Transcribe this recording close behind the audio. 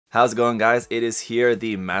How's it going, guys? It is here,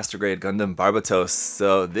 the Master Grade Gundam Barbatos.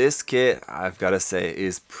 So this kit, I've got to say,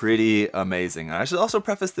 is pretty amazing. I should also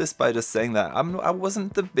preface this by just saying that I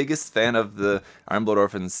wasn't the biggest fan of the Iron Blood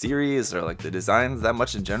Orphans series or like the designs that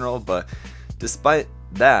much in general, but despite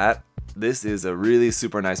that, this is a really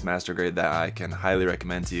super nice Master Grade that I can highly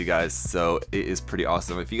recommend to you guys. So it is pretty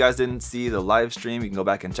awesome. If you guys didn't see the live stream, you can go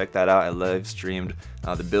back and check that out. I live streamed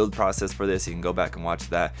the build process for this. You can go back and watch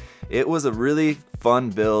that. It was a really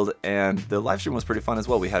fun build, and the live stream was pretty fun as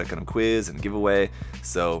well. We had a kind of quiz and giveaway,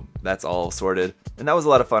 so that's all sorted. And that was a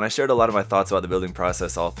lot of fun. I shared a lot of my thoughts about the building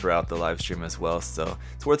process all throughout the live stream as well, so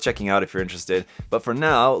it's worth checking out if you're interested. But for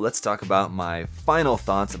now, let's talk about my final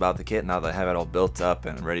thoughts about the kit now that I have it all built up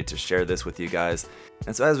and I'm ready to share this with you guys.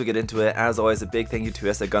 And so as we get into it, as always, a big thank you to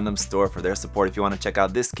USA Gundam Store for their support. If you want to check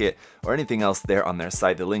out this kit or anything else there on their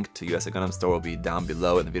site, the link to USA Gundam Store will be down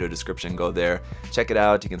below in the video description. Go there, check it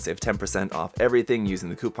out. You can save 10% off everything using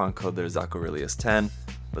the coupon code there, ZakuAurelius10.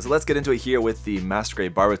 So let's get into it here with the Master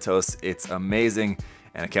Grade Barbatos. It's amazing,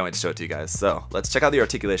 and I can't wait to show it to you guys. So let's check out the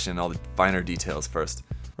articulation and all the finer details first.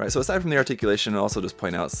 Right, so aside from the articulation, I'll also just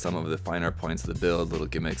point out some of the finer points of the build, little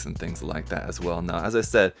gimmicks and things like that as well. Now, as I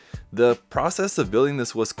said, the process of building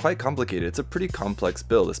this was quite complicated. It's a pretty complex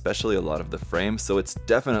build, especially a lot of the frames, so it's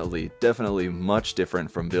definitely much different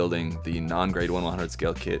from building the non-grade 1/100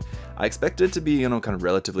 scale kit. I expected it to be, kind of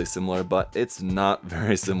relatively similar, but it's not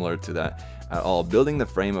very similar to that at all. Building the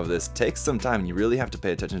frame of this takes some time, and you really have to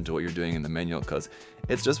pay attention to what you're doing in the manual because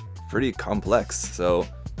it's just pretty complex. So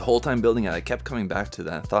the whole time building it, I kept coming back to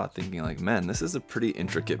that thought, thinking like, man, this is a pretty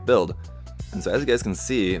intricate build. And so as you guys can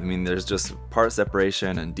see, I mean, there's just part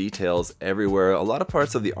separation and details everywhere. A lot of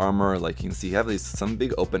parts of the armor, like you can see, you have some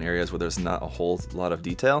big open areas where there's not a whole lot of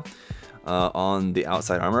detail on the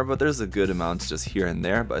outside armor, but there's a good amount just here and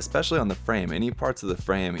there. But especially on the frame, any parts of the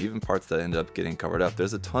frame, even parts that end up getting covered up,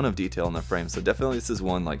 there's a ton of detail on the frame. So definitely this is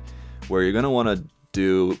one like where you're going to want to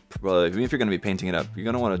do, even if you're going to be painting it up, you're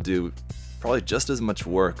going to want to do probably just as much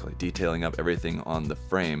work, like detailing up everything on the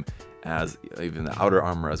frame as even the outer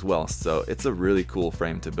armor as well. So it's a really cool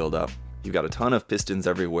frame to build up. You've got a ton of pistons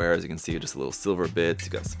everywhere, as you can see, just little silver bits.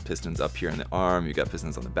 You've got some pistons up here in the arm, you've got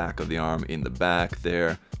pistons on the back of the arm, in the back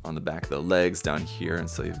there, on the back of the legs down here, and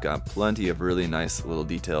so you've got plenty of really nice little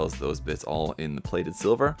details, those bits all in the plated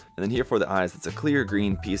silver. And then here for the eyes, it's a clear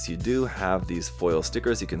green piece. You do have these foil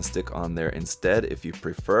stickers you can stick on there instead if you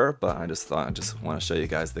prefer, but I just thought I just want to show you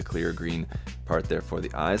guys the clear green part there for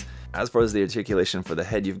the eyes. As far as the articulation for the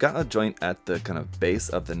head, you've got a joint at the kind of base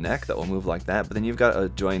of the neck that will move like that, but then you've got a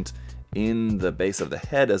joint in the base of the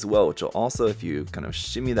head as well, which will also, if you kind of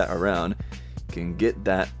shimmy that around, can get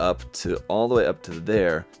that up to all the way up to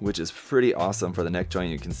there, which is pretty awesome for the neck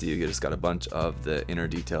joint. You can see you just got a bunch of the inner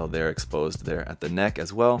detail there exposed there at the neck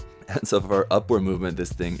as well. And so for upward movement,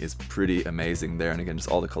 this thing is pretty amazing there. And again, just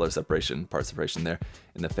all the color separation, part separation there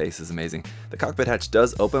in the face is amazing. The cockpit hatch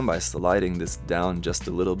does open by sliding this down just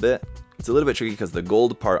a little bit. It's a little bit tricky because the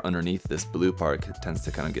gold part underneath this blue part tends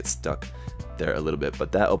to kind of get stuck there a little bit,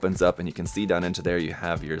 but that opens up and you can see down into there you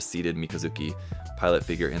have your seated Mikazuki pilot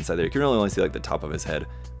figure inside there. You can really only see like the top of his head,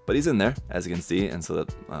 but he's in there, as you can see, and so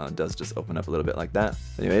that does just open up a little bit like that.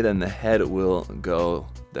 Anyway, then the head will go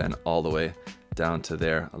then all the way down to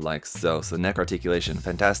there like so. So neck articulation,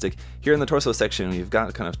 fantastic. Here in the torso section, we've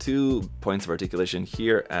got kind of 2 points of articulation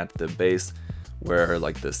here at the base where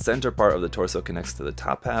like the center part of the torso connects to the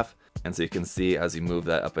top half. And so you can see as you move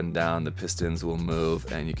that up and down, the pistons will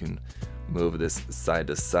move, and you can move this side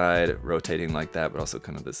to side, rotating like that, but also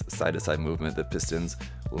kind of this side to side movement. The pistons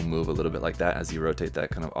will move a little bit like that as you rotate that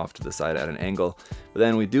kind of off to the side at an angle. But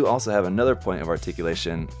then we do also have another point of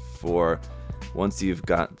articulation for once you've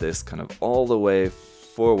got this kind of all the way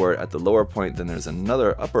forward at the lower point, then there's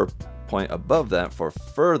another upper point above that for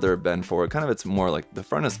further bend forward. Kind of it's more like the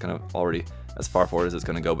front is kind of already as far forward as it's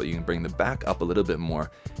going to go, but you can bring the back up a little bit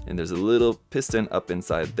more, and there's a little piston up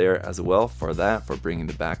inside there as well for that, for bringing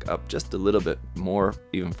the back up just a little bit more,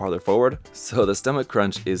 even farther forward. So the stomach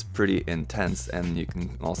crunch is pretty intense, and you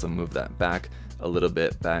can also move that back a little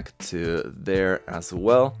bit back to there as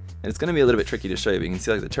well. And it's going to be a little bit tricky to show you, but you can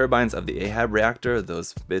see like the turbines of the AHAB reactor,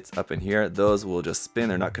 those bits up in here, those will just spin.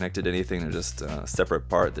 They're not connected to anything, they're just a separate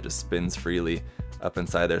part that just spins freely up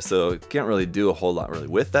inside there. So can't really do a whole lot really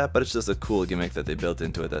with that, but it's just a cool gimmick that they built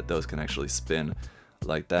into it, that those can actually spin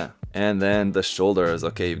like that. And then the shoulders,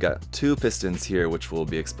 okay, you've got 2 pistons here which will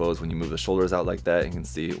be exposed when you move the shoulders out like that. You can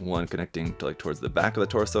see one connecting to like towards the back of the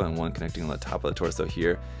torso and one connecting on the top of the torso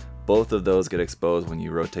here. both of those get exposed when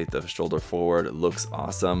you rotate the shoulder forward. It looks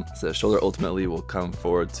awesome. So the shoulder ultimately will come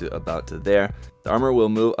forward to about to there. The armor will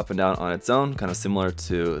move up and down on its own, kind of similar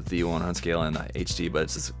to the 100 scale and the HD, but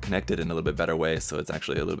it's just connected in a little bit better way, so it's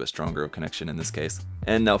actually a little bit stronger connection in this case.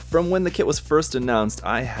 And now, from when the kit was first announced,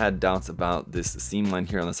 I had doubts about this seam line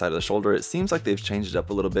here on the side of the shoulder. It seems like they've changed it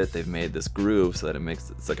up a little bit. They've made this groove so that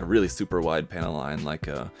it's like a really super wide panel line, like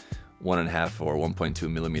a 1.5 or 1.2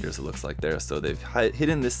 millimeters it looks like there. So they've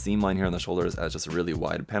hidden this seam line here on the shoulders as just a really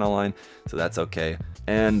wide panel line, so that's okay.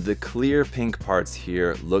 And the clear pink parts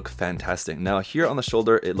here look fantastic. Now here on the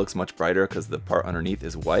shoulder it looks much brighter because the part underneath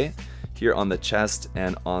is white. Here on the chest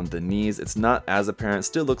and on the knees it's not as apparent.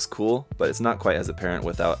 Still looks cool, but it's not quite as apparent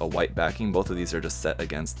without a white backing. Both of these are just set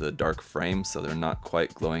against the dark frame, so they're not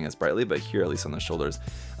quite glowing as brightly, but here, at least on the shoulders,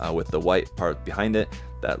 with the white part behind it,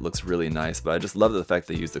 that looks really nice. But I just love the fact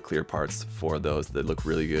they use the clear parts for those. That look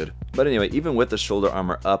really good. But anyway, even with the shoulder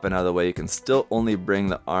armor up and out of the way, you can still only bring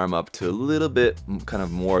the arm up to a little bit kind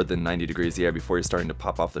of more than 90 degrees here before you're starting to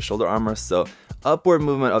pop off the shoulder armor. So upward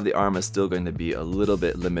movement of the arm is still going to be a little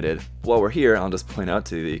bit limited. While we're here, I'll just point out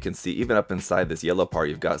to you that you can see even up inside this yellow part,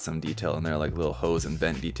 you've got some detail in there, like little hose and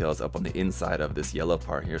vent details up on the inside of this yellow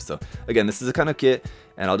part here. So again, this is a kind of kit,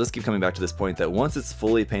 and I'll just keep coming back to this point, that once it's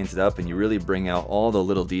fully painted up and you really bring out all the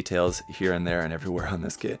little details here and there and everywhere on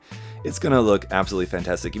this kit, it's gonna look absolutely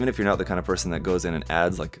fantastic. Even if you're not the kind of person that goes in and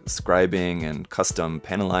adds like scribing and custom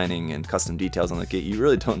panel lining and custom details on the kit, you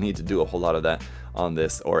really don't need to do a whole lot of that on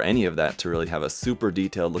this, or any of that, to really have a super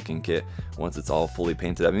detailed looking kit once it's all fully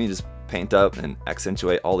painted up. I mean, you just paint up and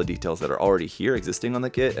accentuate all the details that are already here existing on the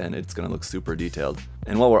kit, and it's going to look super detailed.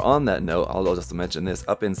 And while we're on that note, I'll just mention this.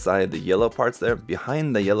 Up inside the yellow parts there,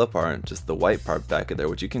 behind the yellow part, just the white part back there,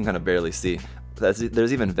 which you can kind of barely see,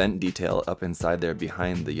 there's even vent detail up inside there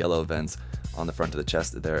behind the yellow vents on the front of the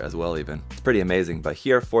chest there as well even. It's pretty amazing. But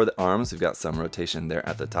here for the arms, we've got some rotation there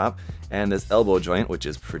at the top, and this elbow joint, which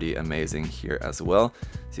is pretty amazing here as well.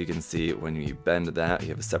 So you can see when you bend that, you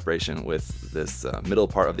have a separation with this middle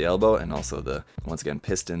part of the elbow, and also the, once again,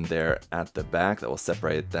 piston there at the back that will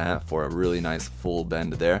separate that for a really nice full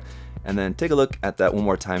bend there. And then take a look at that one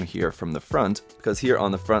more time here from the front, because here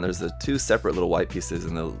on the front there's the two separate little white pieces,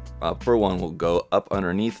 and the upper one will go up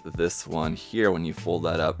underneath this one here. When you fold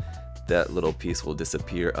that up, that little piece will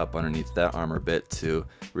disappear up underneath that armor bit to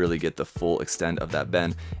really get the full extent of that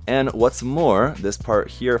bend. And what's more, this part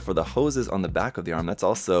here for the hoses on the back of the arm, that's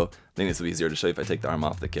also, I think this will be easier to show you if I take the arm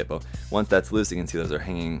off the kit, but once that's loose, you can see those are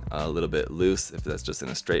hanging a little bit loose if that's just in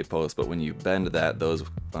a straight post, but when you bend that, those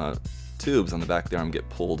tubes on the back of the arm get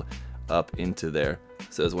pulled up into there.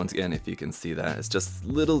 So as once again, if you can see that, it's just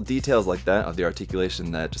little details like that of the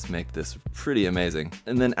articulation that just make this pretty amazing.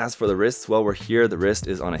 And then as for the wrists, while we're here, the wrist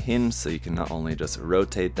is on a hinge, so you can not only just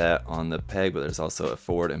rotate that on the peg, but there's also a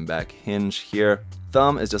forward and back hinge here.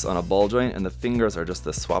 Thumb is just on a ball joint, and the fingers are just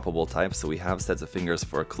the swappable type, so we have sets of fingers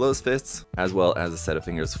for closed fists, as well as a set of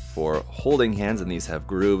fingers for holding hands, and these have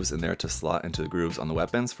grooves in there to slot into the grooves on the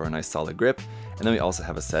weapons for a nice solid grip. And then we also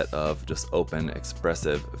have a set of just open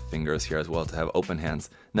expressive fingers here as well to have open hands.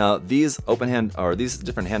 Now these these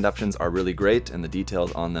different hand options are really great, and the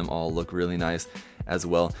details on them all look really nice as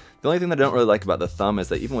well. The only thing that I don't really like about the thumb is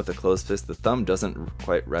that even with the closed fist, the thumb doesn't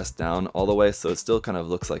quite rest down all the way, so it still kind of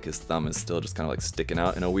looks like his thumb is still just kind of like sticking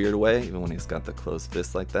out in a weird way, even when he's got the closed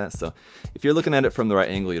fist like that. So if you're looking at it from the right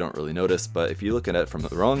angle, you don't really notice, but if you look at it from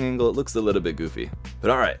the wrong angle, it looks a little bit goofy.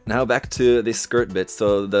 But alright, now back to the skirt bit.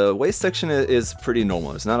 So the waist section is pretty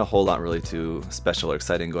normal. There's not a whole lot really too special or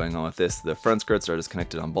exciting going on with this. The front skirts are just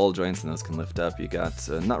connected on ball joints, and those can lift up. You got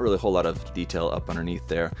not really a whole lot of detail up underneath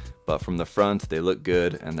there, but from the front they look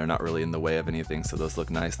good and they're not really in the way of anything, so those look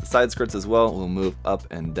nice. The side skirts as well will move up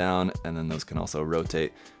and down, and then those can also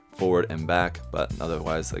rotate forward and back, but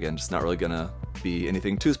otherwise, again, just not really gonna be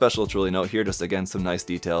anything too special to really note here. Just again, some nice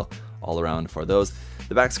detail all around for those.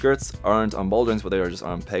 The back skirts aren't on ball joints, but they are just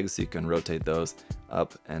on pegs, so you can rotate those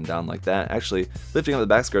up and down like that. Actually, lifting up the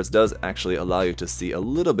back skirts does actually allow you to see a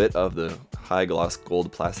little bit of the high gloss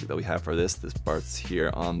gold plastic that we have for this. This part's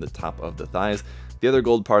here on the top of the thighs. The other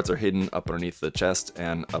gold parts are hidden up underneath the chest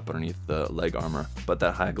and up underneath the leg armor, but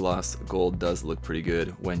that high gloss gold does look pretty good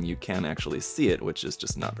when you can actually see it, which is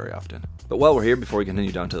just not very often. But while we're here, before we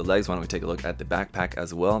continue down to the legs, why don't we take a look at the backpack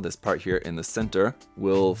as well. This part here in the center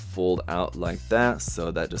will fold out like that,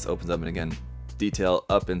 so that just opens up, and again, detail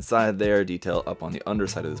up inside there, detail up on the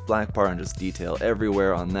underside of this black part, and just detail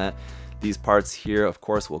everywhere on that. These parts here, of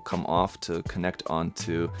course, will come off to connect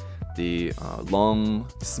onto the long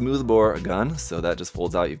smoothbore gun, so that just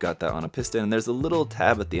folds out. You've got that on a piston, and there's a little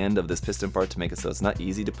tab at the end of this piston part to make it so it's not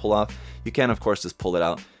easy to pull off. You can, of course, just pull it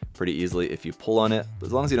out pretty easily if you pull on it. But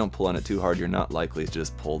as long as you don't pull on it too hard, you're not likely to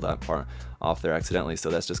just pull that part off there accidentally. So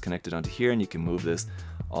that's just connected onto here, and you can move this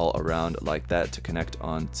all around like that to connect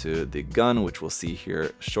onto the gun, which we'll see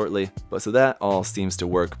here shortly. But so that all seems to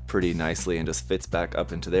work pretty nicely and just fits back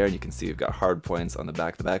up into there. And you can see you've got hard points on the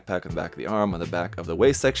back of the backpack, on the back of the arm, on the back of the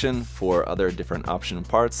waist section for other different option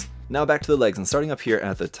parts. Now back to the legs, and starting up here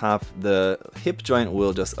at the top, the hip joint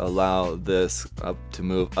will just allow this up to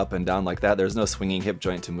move up and down like that. There's no swinging hip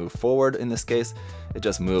joint to move forward in this case. It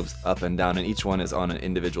just moves up and down, and each one is on an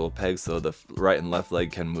individual peg, so the right and left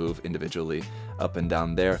leg can move individually up and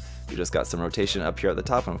down there. You just got some rotation up here at the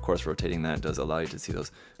top, and of course rotating that does allow you to see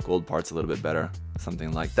those gold parts a little bit better,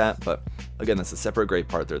 something like that. But again, that's a separate gray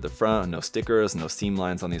part there at the front, no stickers, no seam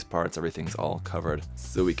lines on these parts, everything's all covered.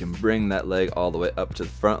 So we can bring that leg all the way up to the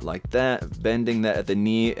front like that, bending that at the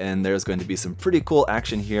knee, and there's going to be some pretty cool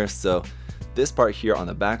action here. So this part here on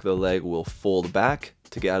the back of the leg will fold back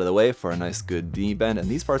to get out of the way for a nice good knee bend, and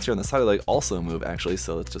these parts here on the side of the leg also move actually.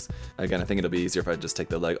 So let's just, again, I think it'll be easier if I just take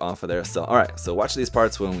the leg off of there. So alright, so watch these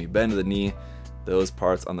parts when we bend the knee. Those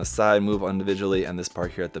parts on the side move individually, and this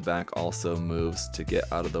part here at the back also moves to get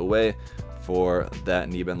out of the way for that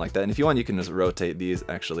knee bend like that. And if you want, you can just rotate these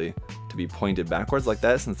actually to be pointed backwards like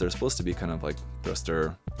that, since they're supposed to be kind of like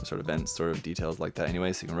thruster or sort of vent sort of details like that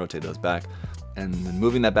anyway, so you can rotate those back. And then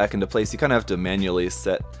moving that back into place, you kind of have to manually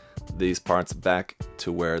set these parts back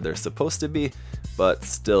to where they're supposed to be, but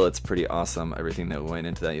still it's pretty awesome everything that went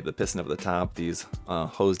into that. You have the piston up at the top, these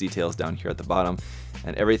hose details down here at the bottom,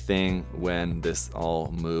 and everything when this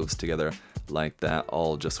all moves together like that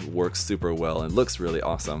all just works super well and looks really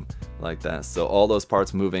awesome like that. So all those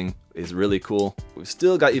parts moving is really cool. We've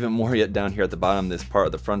still got even more yet down here at the bottom. This part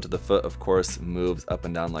of the front of the foot, of course, moves up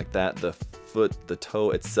and down like that. The foot, the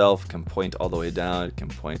toe itself can point all the way down, it can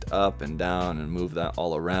point up and down and move that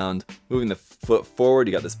all around. Moving the foot forward,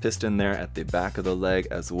 you got this piston there at the back of the leg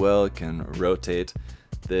as well. It can rotate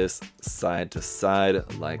this side to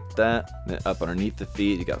side like that. Then up underneath the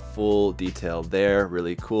feet, you got full detail there,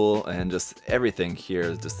 really cool. And just everything here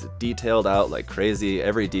is just detailed out like crazy,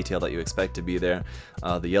 every detail that you expect to be there.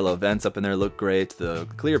 The yellow vents up in there look great, the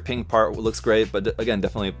clear pink part looks great, but again,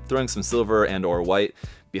 definitely throwing some silver and or white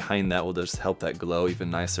behind that will just help that glow even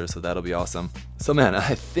nicer, so that'll be awesome. So man,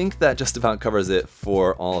 I think that just about covers it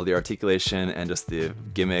for all of the articulation and just the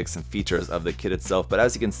gimmicks and features of the kit itself. But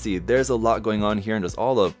as you can see, there's a lot going on here, and just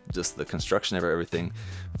all of just the construction of everything.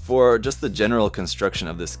 For just the general construction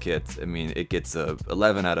of this kit, I mean, it gets a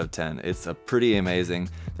 11 out of 10. It's a pretty amazing.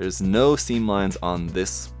 There's no seam lines on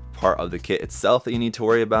this part of the kit itself that you need to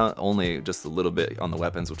worry about, only just a little bit on the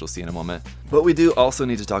weapons, which we'll see in a moment. But we do also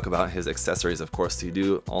need to talk about his accessories, of course. So you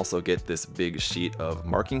do also get this big sheet of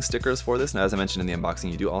marking stickers for this. Now, as I mentioned in the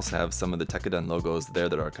unboxing, you do also have some of the Tekkadan logos there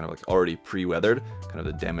that are kind of like already pre-weathered, kind of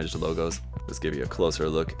the damaged logos. Just give you a closer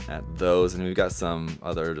look at those. And we've got some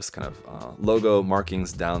other just kind of logo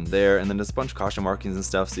markings down there, and then just a bunch of caution markings and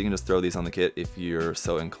stuff, so you can just throw these on the kit if you're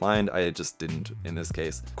so inclined. I just didn't in this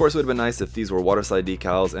case. Of course, it would have been nice if these were waterslide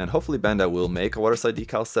decals, and hopefully Bandai will make a waterslide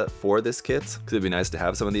decal set for this kit, because it'd be nice to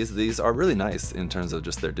have some of these. These are really nice in terms of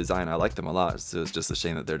just their design. I like them a lot, so it's just a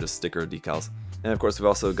shame that they're just sticker decals. And of course, we've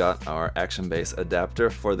also got our action base adapter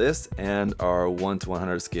for this, and our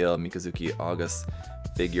 1:100 scale Mikazuki August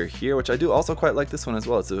figure here, which I do also quite like this one as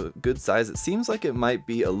well. It's a good size. It seems like it might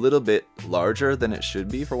be a little bit larger than it should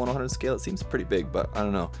be for 1/100 scale. It seems pretty big, but I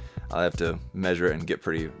don't know. I'll have to measure it and get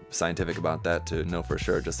pretty scientific about that to know for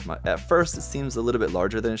sure. Just at first, it seems a little bit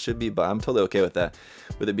larger than it should be, but I'm totally okay with that.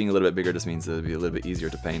 With it being a little bit bigger just means it'll be a little bit easier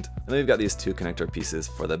to paint. And then we've got these two connector pieces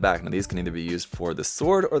for the back. Now these can either be used for the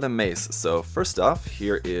sword or the mace. So first off,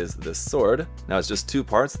 here is the sword. Now it's just two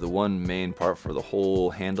parts, the one main part for the whole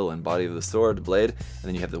handle and body of the sword blade, and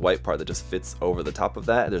then you have the white part that just fits over the top of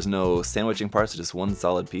that. There's no sandwiching parts, it's just one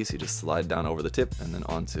solid piece. You just slide down over the tip and then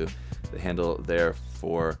onto the handle there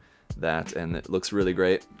for that, and it looks really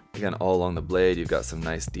great. Again, all along the blade, you've got some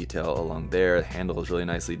nice detail along there. The handle is really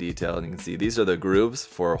nicely detailed, and you can see these are the grooves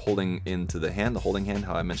for holding into the hand. The holding hand,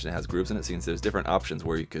 how I mentioned, it has grooves in it, so you can see there's different options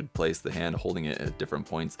where you could place the hand holding it at different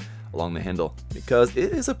points along the handle. Because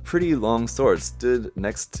it is a pretty long sword. Stood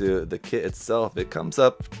next to the kit itself, it comes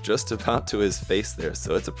up just about to his face there,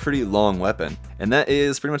 so it's a pretty long weapon. And that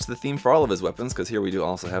is pretty much the theme for all of his weapons, because here we do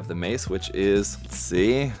also have the mace, which is, let's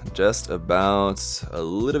see, just about a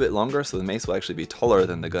little bit longer, so the mace will actually be taller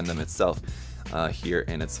than the Gundam itself. here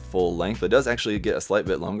in its full length, but it does actually get a slight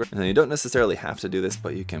bit longer. And you don't necessarily have to do this,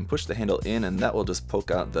 but you can push the handle in and that will just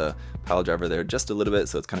poke out the pile driver there just a little bit,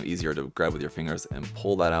 so it's kind of easier to grab with your fingers and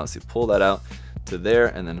pull that out. So you pull that out to there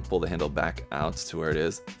and then pull the handle back out to where it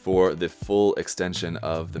is for the full extension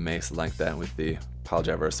of the mace like that, with the pile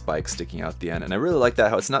driver spike sticking out the end. And I really like that,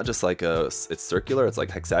 how it's not just like it's circular, it's like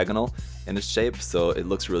hexagonal in its shape, so it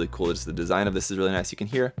looks really cool. Just the design of this is really nice. You can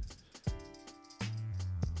hear,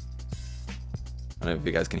 I don't know if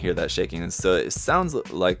you guys can hear that shaking, and so it sounds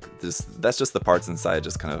like this, that's just the parts inside, it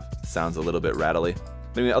just kind of sounds a little bit rattly.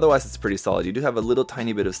 But I mean, otherwise it's pretty solid. You do have a little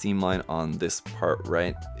tiny bit of seam line on this part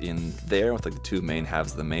right in there with like the two main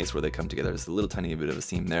halves of the mace where they come together. There's a little tiny bit of a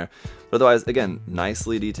seam there. But otherwise, again,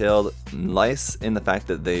 nicely detailed. Nice in the fact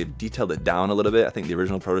that they detailed it down a little bit. I think the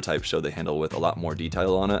original prototype showed the handle with a lot more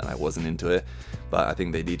detail on it, and I wasn't into it. But I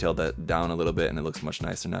think they detailed that down a little bit and it looks much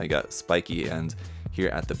nicer. Now you got spiky end here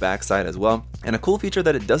at the back side as well. And a cool feature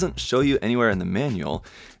that it doesn't show you anywhere in the manual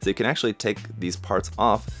is you can actually take these parts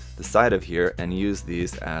off the side of here and use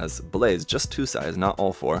these as blades, just two sides, not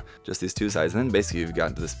all four, just these two sides. And then basically you've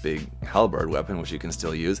got this big halberd weapon, which you can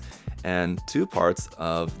still use. And two parts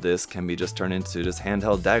of this can be just turned into just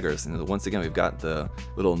handheld daggers. And once again, we've got the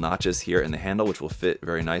little notches here in the handle, which will fit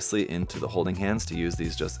very nicely into the holding hands to use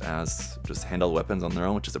these just as handheld weapons on their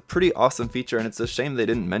own, which is a pretty awesome feature. And it's a shame they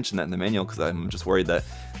didn't mention that in the manual, because I'm just worried that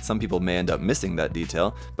some people may end up missing that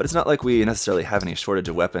detail. But it's not like we necessarily have any shortage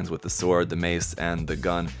of weapons with the sword, the mace, and the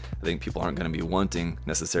gun. I think people aren't going to be wanting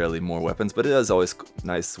necessarily more weapons, but it is always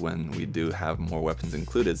nice when we do have more weapons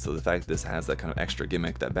included. So the fact that this has that kind of extra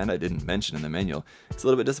gimmick that Bandai didn't mention in the manual, it's a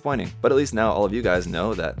little bit disappointing. But at least now all of you guys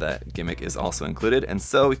know that that gimmick is also included, and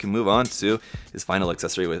so we can move on to his final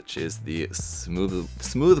accessory, which is the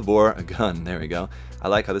smooth bore gun. There we go. I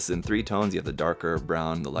like how this is in three tones. You have the darker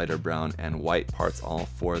brown, the lighter brown, and white parts all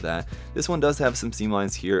for that. This one does have some seam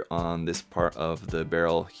lines here on this part of the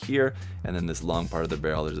barrel here, and then this long part of the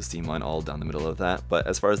barrel, there's a seam line all down the middle of that. But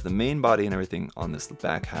as far as the main body and everything on this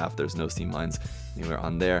back half, there's no seam lines anywhere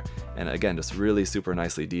on there. And again, just really super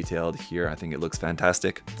nicely detailed here. I think it looks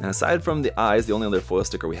fantastic. And aside from the eyes, the only other foil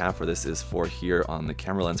sticker we have for this is for here on the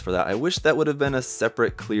camera lens for that. I wish that would have been a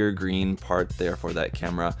separate clear green part there for that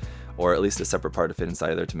camera, or at least a separate part to fit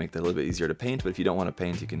inside there to make that a little bit easier to paint. But if you don't want to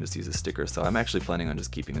paint, you can just use a sticker. So I'm actually planning on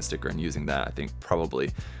just keeping the sticker and using that, I think,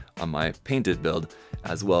 probably on my painted build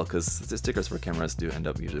as well, because the stickers for cameras do end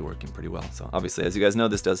up usually working pretty well. So obviously, as you guys know,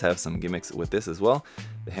 this does have some gimmicks with this as well.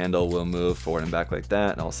 The handle will move forward and back like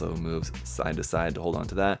that, and also moves side to side to hold on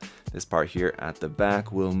to that. This part here at the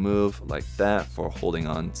back will move like that for holding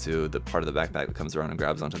on to the part of the backpack that comes around and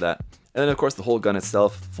grabs onto that. And then of course the whole gun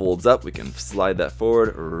itself folds up. We can slide that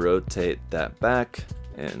forward, rotate that back,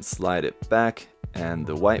 and slide it back. And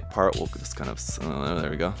the white part will just kind of,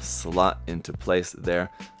 there we go, slot into place there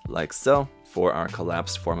like so for our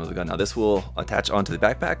collapsed form of the gun. Now this will attach onto the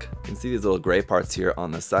backpack. You can see these little gray parts here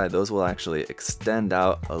on the side. Those will actually extend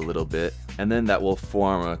out a little bit, and then that will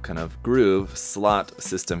form a kind of groove slot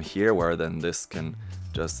system here, where then this can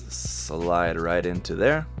just slide right into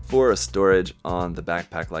there for a storage on the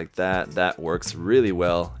backpack like that. That works really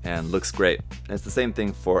well and looks great. And it's the same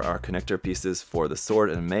thing for our connector pieces for the sword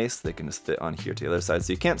and mace. They can just fit on here to the other side.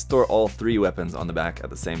 So you can't store all three weapons on the back at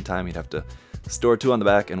the same time. You'd have to store two on the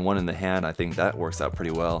back and one in the hand. I think that works out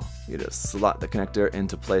pretty well. You just slot the connector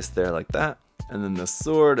into place there like that, and then the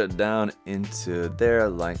sword down into there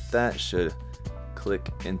like that. Should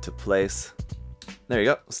click into place. There you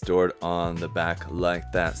go, stored on the back like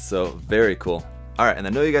that. So very cool. All right, and I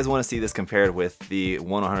know you guys want to see this compared with the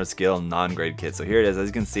 1/100 scale non-grade kit. So here it is. As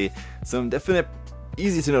you can see, some definite,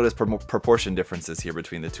 easy to notice proportion differences here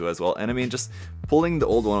between the two as well. And I mean, just pulling the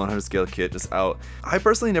old 1/100 scale kit just out, I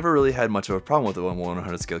personally never really had much of a problem with the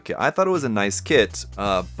 1/100 scale kit. I thought it was a nice kit,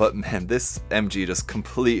 but man, this MG just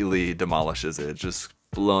completely demolishes it. It's just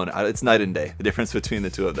blown out. It's night and day, the difference between the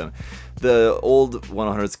two of them. The old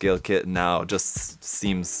 1/100 scale kit now just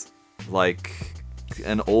seems like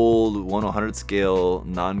an old 1/100 scale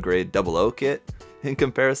non-grade 00 kit in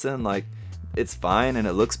comparison. Like, it's fine and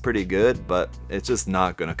it looks pretty good, but it's just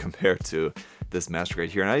not gonna compare to this master grade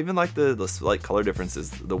here. And I even like the slight color differences.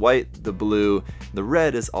 The white, the blue, the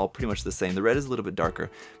red is all pretty much the same. The red is a little bit darker,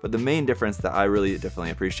 but the main difference that I really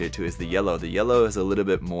definitely appreciate too is the yellow. The yellow is a little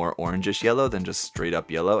bit more orangish yellow than just straight up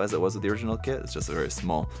yellow as it was with the original kit. It's just a very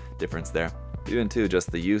small difference there. Even too,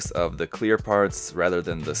 just the use of the clear parts rather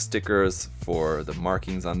than the stickers for the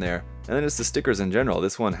markings on there. And then just the stickers in general.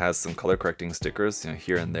 This one has some color correcting stickers, you know,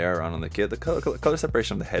 here and there around on the kit. The color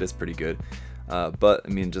separation of the head is pretty good. But I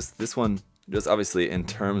mean, just this one Just obviously in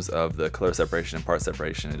terms of the color separation and part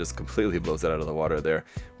separation, it just completely blows it out of the water there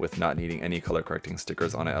with not needing any color correcting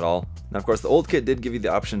stickers on it at all. Now of course the old kit did give you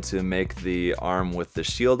the option to make the arm with the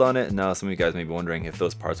shield on it. Now some of you guys may be wondering if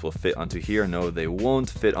those parts will fit onto here. No, they won't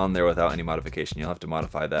fit on there without any modification. You'll have to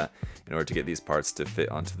modify that in order to get these parts to fit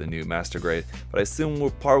onto the new Master Grade. But I assume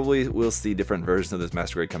we'll see different versions of this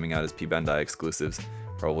Master Grade coming out as P Bandai exclusives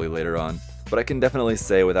probably later on. But I can definitely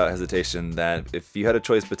say without hesitation that if you had a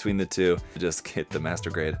choice between the two, just get the Master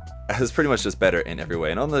Grade. It's pretty much just better in every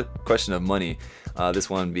way. And on the question of money, this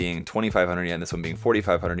one being 2,500 yen, this one being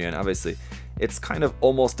 4,500 yen, obviously it's kind of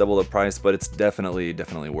almost double the price, but it's definitely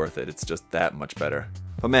worth it. It's just that much better.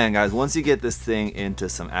 But man guys, once you get this thing into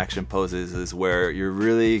some action poses is where you're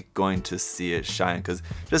really going to see it shine, because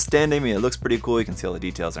just standing, it looks pretty cool, you can see all the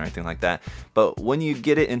details and everything like that, but when you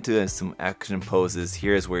get it into some action poses,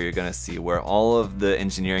 here's where you're going to see where all of the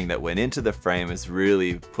engineering that went into the frame is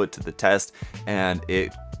really put to the test, and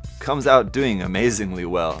it comes out doing amazingly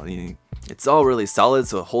well. It's all really solid,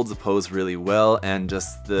 so it holds the pose really well, and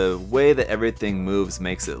just the way that everything moves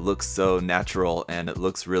makes it look so natural, and it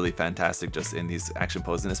looks really fantastic just in these action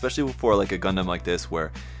poses, and especially for like a Gundam like this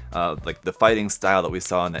where like the fighting style that we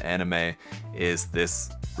saw in the anime is this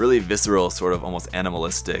really visceral, sort of almost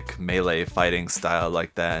animalistic melee fighting style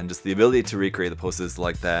like that, and just the ability to recreate the poses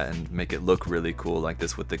like that and make it look really cool like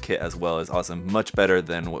this with the kit as well is awesome. Much better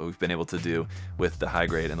than what we've been able to do with the high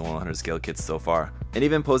grade and the 100 scale kits so far. And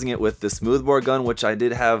even posing it with the smoothbore gun, which I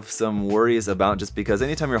did have some worries about, just because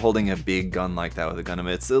anytime you're holding a big gun like that with a Gundam,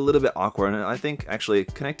 it's a little bit awkward, and I think actually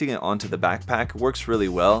connecting it onto the backpack works really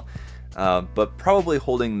well. But probably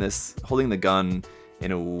holding the gun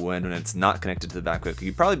when it's not connected to the backpack,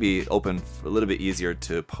 you'd probably be open a little bit easier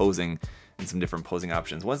to posing and some different posing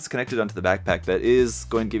options. Once it's connected onto the backpack, that is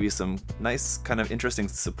going to give you some nice kind of interesting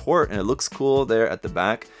support, and it looks cool there at the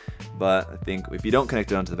back. But I think if you don't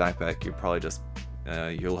connect it onto the backpack, you're probably just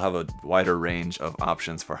you'll have a wider range of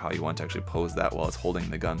options for how you want to actually pose that while it's holding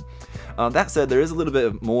the gun. That said, there is a little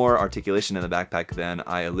bit more articulation in the backpack than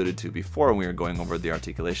I alluded to before when we were going over the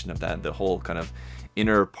articulation of that. The whole kind of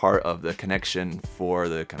inner part of the connection for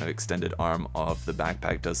the kind of extended arm of the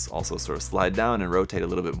backpack does also sort of slide down and rotate a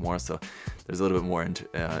little bit more, so there's a little bit more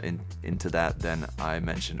into that than I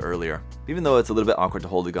mentioned earlier. Even though it's a little bit awkward to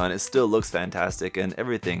hold the gun, it still looks fantastic, and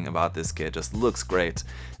everything about this kit just looks great.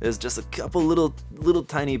 There's just a couple little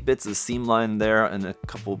tiny bits of seam line there and a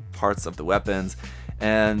couple parts of the weapons,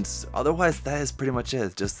 and otherwise that is pretty much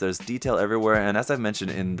it. Just there's detail everywhere, and as I mentioned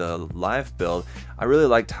in the live build, I really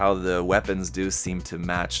liked how the weapons do seem to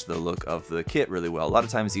match the look of the kit really well. A lot of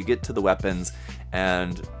times you get to the weapons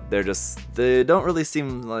and they don't really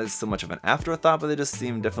seem like so much of an afterthought, but they just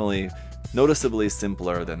seem definitely noticeably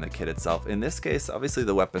simpler than the kit itself. In this case, obviously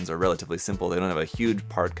the weapons are relatively simple. They don't have a huge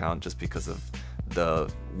part count just because of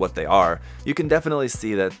what they are. You can definitely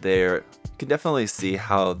see that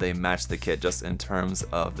how they match the kit just in terms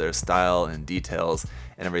of their style and details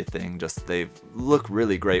and everything. Just they look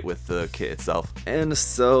really great with the kit itself. And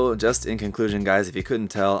so just in conclusion guys, if you couldn't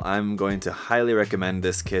tell, I'm going to highly recommend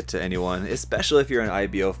this kit to anyone, especially if you're an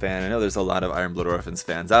IBO fan. I know there's a lot of Iron Blood Orphans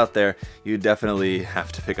fans out there. You definitely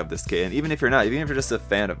have to pick up this kit, and even if you're not, even if you're just a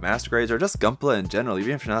fan of Master Grades or just Gunpla in general,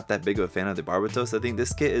 even if you're not that big of a fan of the Barbatos, I think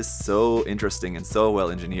this kit is so interesting and so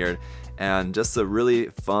well engineered, and just a really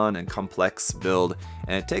fun and complex build,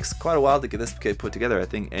 and it takes quite a while to get this kit put together. I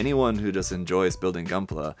think anyone who just enjoys building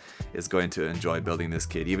Gunpla is going to enjoy building this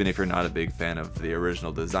kit, even if you're not a big fan of the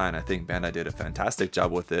original design. I think Bandai did a fantastic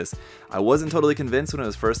job with this. I wasn't totally convinced when it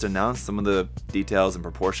was first announced. Some of the details and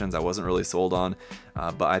proportions I wasn't really sold on,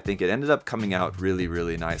 but I think it ended up coming out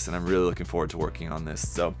really nice, and I'm really looking forward to working on this.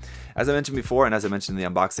 So as I mentioned before, and as I mentioned in the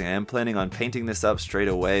unboxing, I am planning on painting this up straight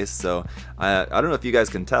away. So I don't know if you guys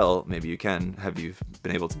can tell, maybe you can, have you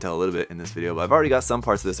been able to tell a little bit in this video, but I've already got some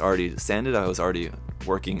parts of this already sanded. I was already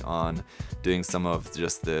working on doing some of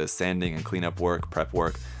just the sanding and cleanup work, prep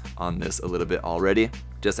work on this a little bit already,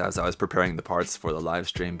 just as I was preparing the parts for the live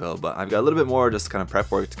stream build. But I've got a little bit more just kind of prep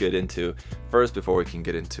work to get into first before we can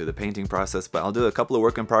get into the painting process. But I'll do a couple of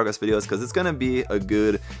work in progress videos because it's going to be a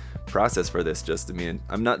good process for this. Just, I mean,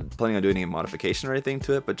 I'm not planning on doing any modification or anything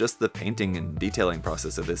to it, but just the painting and detailing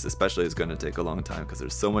process of this especially is going to take a long time because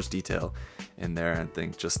there's so much detail in there. And I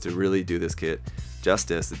think just to really do this kit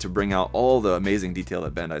justice to bring out all the amazing detail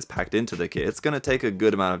that Bandai's packed into the kit. It's going to take a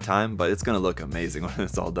good amount of time, but it's going to look amazing when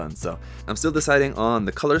it's all done. So I'm still deciding on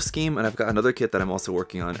the color scheme, and I've got another kit that I'm also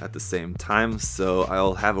working on at the same time, so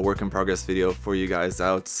I'll have a work in progress video for you guys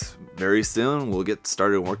out very soon. We'll get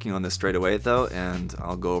started working on this straight away though, and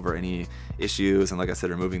I'll go over any issues, and like I said,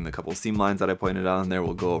 removing the couple seam lines that I pointed out in there.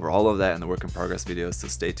 We'll go over all of that in the work in progress videos, so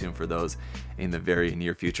stay tuned for those in the very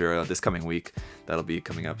near future. This coming week, that'll be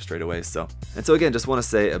coming up straight away. So again, just want to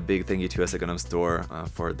say a big thank you to SA Gundam Store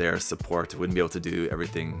for their support. Wouldn't be able to do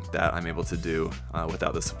everything that I'm able to do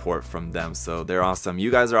without the support from them, so they're awesome. You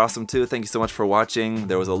guys are awesome too. Thank you so much for watching.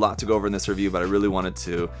 There was a lot to go over in this review, but I really wanted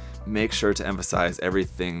to make sure to emphasize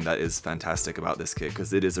everything that is fantastic about this kit,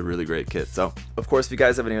 because it is a really great kit. So of course, if you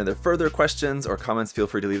guys have any other further questions or comments, feel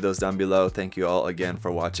free to leave those down below. Thank you all again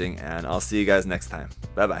for watching, and I'll see you guys next time.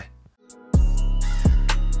 Bye bye.